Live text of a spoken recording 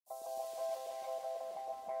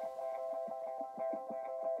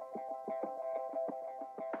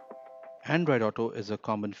Android Auto is a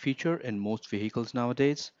common feature in most vehicles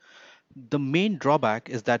nowadays. The main drawback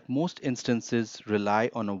is that most instances rely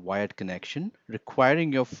on a wired connection,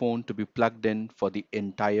 requiring your phone to be plugged in for the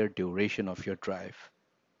entire duration of your drive.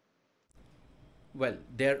 Well,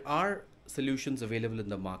 there are solutions available in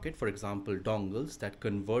the market, for example, dongles that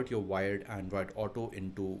convert your wired Android Auto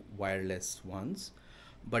into wireless ones,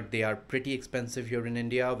 but they are pretty expensive here in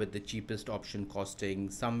India, with the cheapest option costing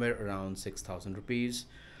somewhere around 6,000 rupees.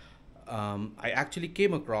 I actually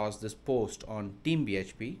came across this post on Team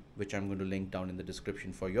BHP, which I'm going to link down in the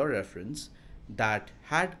description for your reference, that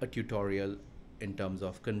had a tutorial in terms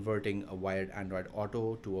of converting a wired Android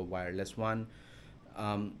Auto to a wireless one.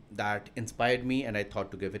 That inspired me, and I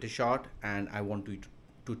thought to give it a shot. And I want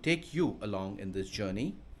to take you along in this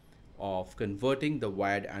journey of converting the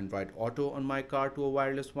wired Android Auto on my car to a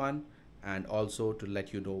wireless one, and also to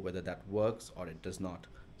let you know whether that works or it does not.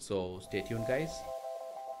 So stay tuned, guys.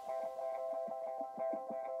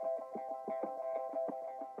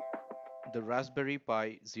 The Raspberry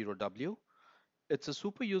Pi Zero W. It's a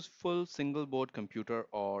super useful single board computer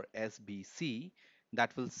or SBC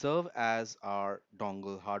that will serve as our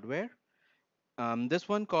dongle hardware. This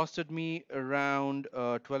one costed me around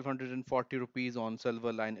 1240 rupees on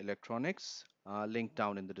Silverline Electronics, link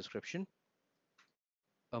down in the description.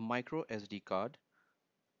 A micro SD card.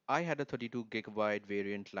 I had a 32 gigabyte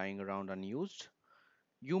variant lying around unused.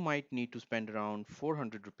 You might need to spend around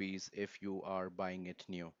 400 rupees if you are buying it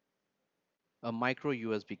new. A micro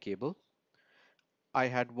USB cable. I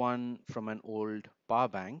had one from an old power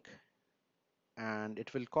bank and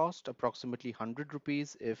it will cost approximately 100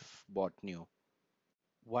 rupees if bought new.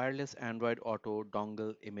 Wireless Android Auto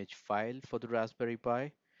dongle image file for the Raspberry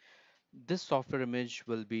Pi. This software image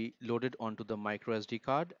will be loaded onto the micro SD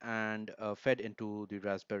card and fed into the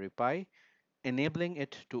Raspberry Pi, enabling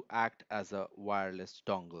it to act as a wireless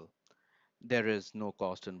dongle. There is no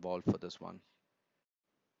cost involved for this one.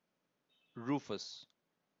 Rufus.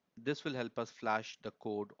 This will help us flash the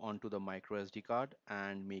code onto the micro SD card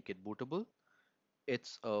and make it bootable.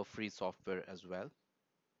 It's a free software as well.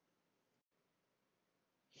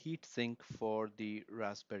 Heatsink for the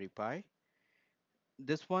Raspberry Pi.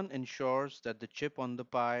 This one ensures that the chip on the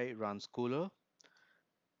Pi runs cooler.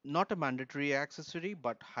 Not a mandatory accessory,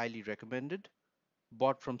 but highly recommended.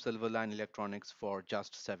 Bought from Silverline Electronics for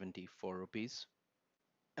just 74 rupees.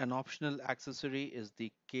 An optional accessory is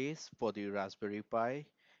the case for the Raspberry Pi.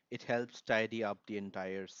 It helps tidy up the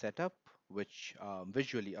entire setup, which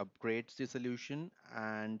visually upgrades the solution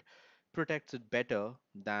and protects it better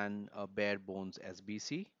than a bare bones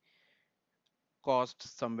SBC. Costs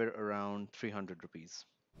somewhere around 300 rupees.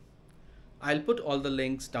 I'll put all the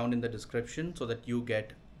links down in the description so that you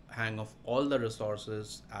get hang of all the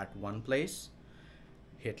resources at one place.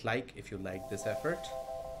 Hit like if you like this effort.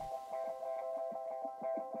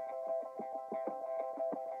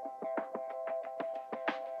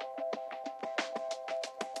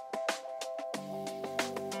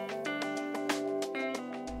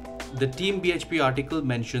 The Team BHP article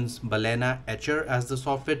mentions Balena Etcher as the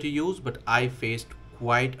software to use, but I faced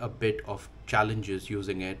quite a bit of challenges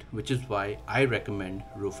using it, which is why I recommend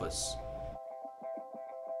Rufus.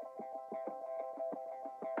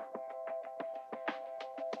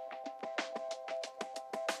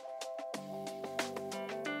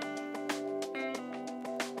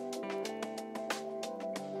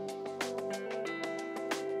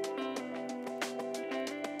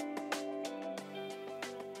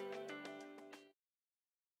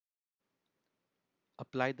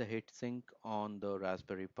 Apply the heatsink on the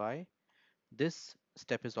Raspberry Pi. This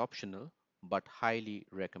step is optional but highly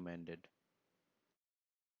recommended.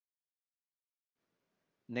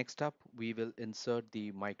 Next up, we will insert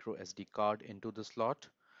the micro SD card into the slot.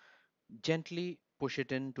 Gently push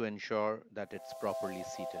it in to ensure that it's properly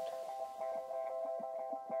seated.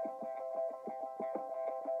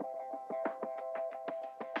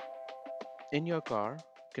 In your car,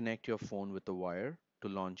 connect your phone with the wire to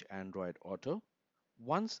launch Android Auto.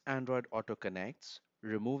 Once Android Auto connects,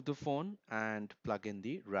 remove the phone and plug in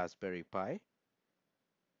the Raspberry Pi,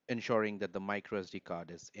 ensuring that the micro SD card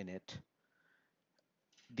is in it.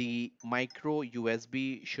 The micro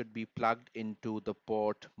USB should be plugged into the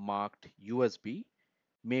port marked USB.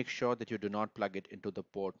 Make sure that you do not plug it into the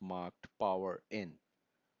port marked power in.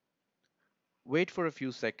 Wait for a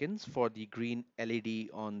few seconds for the green LED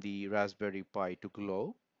on the Raspberry Pi to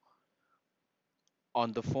glow.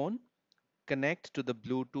 On the phone, connect to the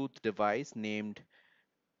Bluetooth device named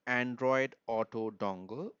Android Auto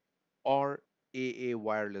Dongle or AA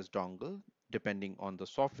Wireless Dongle, depending on the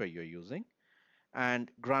software you're using.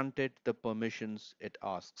 and grant it the permissions it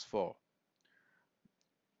asks for.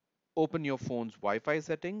 Open your phone's Wi-Fi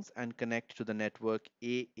settings and connect to the network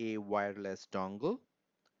AA wireless dongle.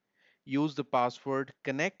 Use the password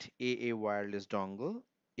connect AA wireless dongle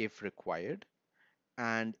if required,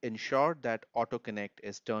 and ensure that auto connect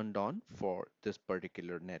is turned on for this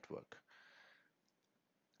particular network.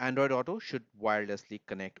 Android Auto should wirelessly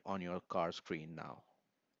connect on your car screen now.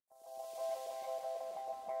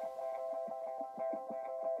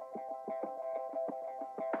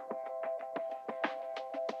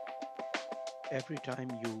 Every time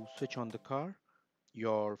you switch on the car,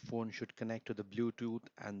 your phone should connect to the Bluetooth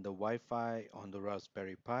and the Wi-Fi on the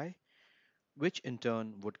Raspberry Pi, which in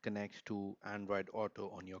turn would connect to Android Auto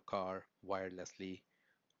on your car wirelessly.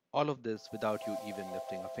 All of this without you even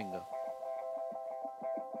lifting a finger.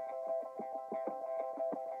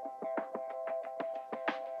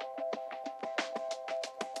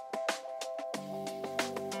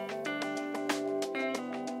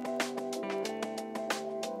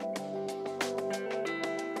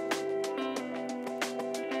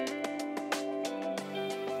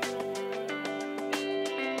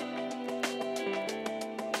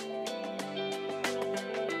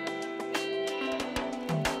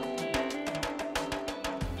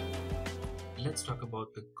 Let's talk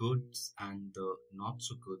about the goods and the not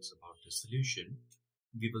so goods about the solution.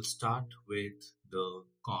 We will start with the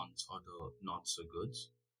cons or the not so goods.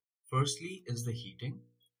 Firstly is the heating.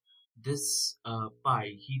 This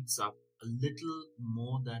pie heats up a little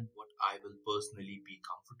more than what I will personally be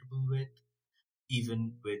comfortable with,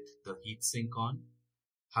 even with the heatsink on.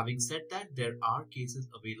 Having said that, there are cases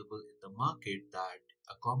available in the market that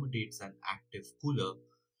accommodates an active cooler,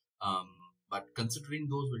 um, but considering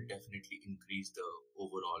those will definitely increase the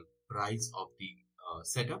overall price of the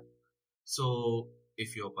setup. So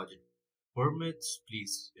if your budget permits,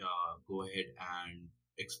 please go ahead and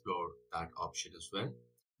explore that option as well.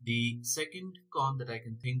 The second con that I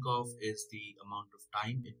can think of is the amount of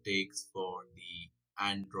time it takes for the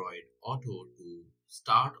Android Auto to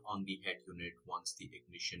start on the head unit once the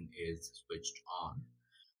ignition is switched on.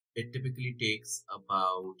 It typically takes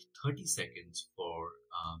about 30 seconds for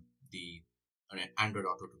the Android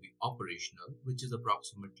Auto to be operational, which is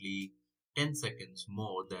approximately 10 seconds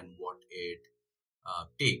more than what it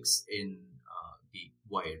takes in the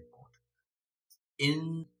wired mode.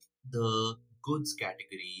 In the goods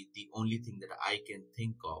category, the only thing that I can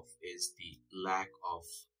think of is the lack of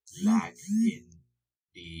lag in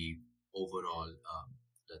the overall,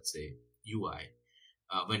 let's say, UI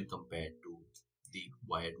when compared to the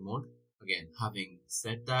wired mode. Again, having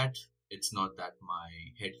said that, it's not that my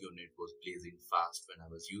head unit was blazing fast when I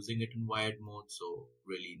was using it in wired mode, so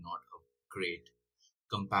really not a great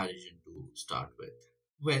comparison to start with.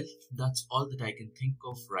 Well, that's all that I can think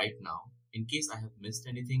of right now. In case I have missed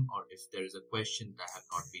anything or if there is a question that I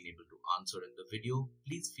have not been able to answer in the video,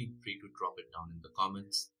 please feel free to drop it down in the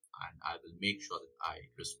comments and I will make sure that I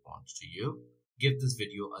respond to you. Give this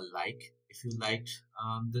video a like if you liked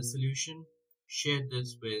the solution. Share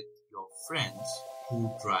this with your friends who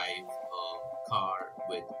drive a car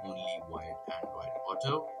with only wired Android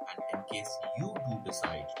Auto. And in case you do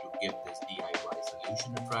decide to give this DIY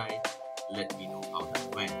solution a try, let me know how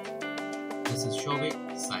that went. This is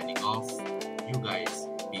Souvik signing off. You guys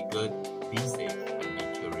be good, be safe, and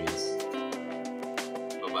be curious.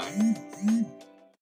 Bye bye.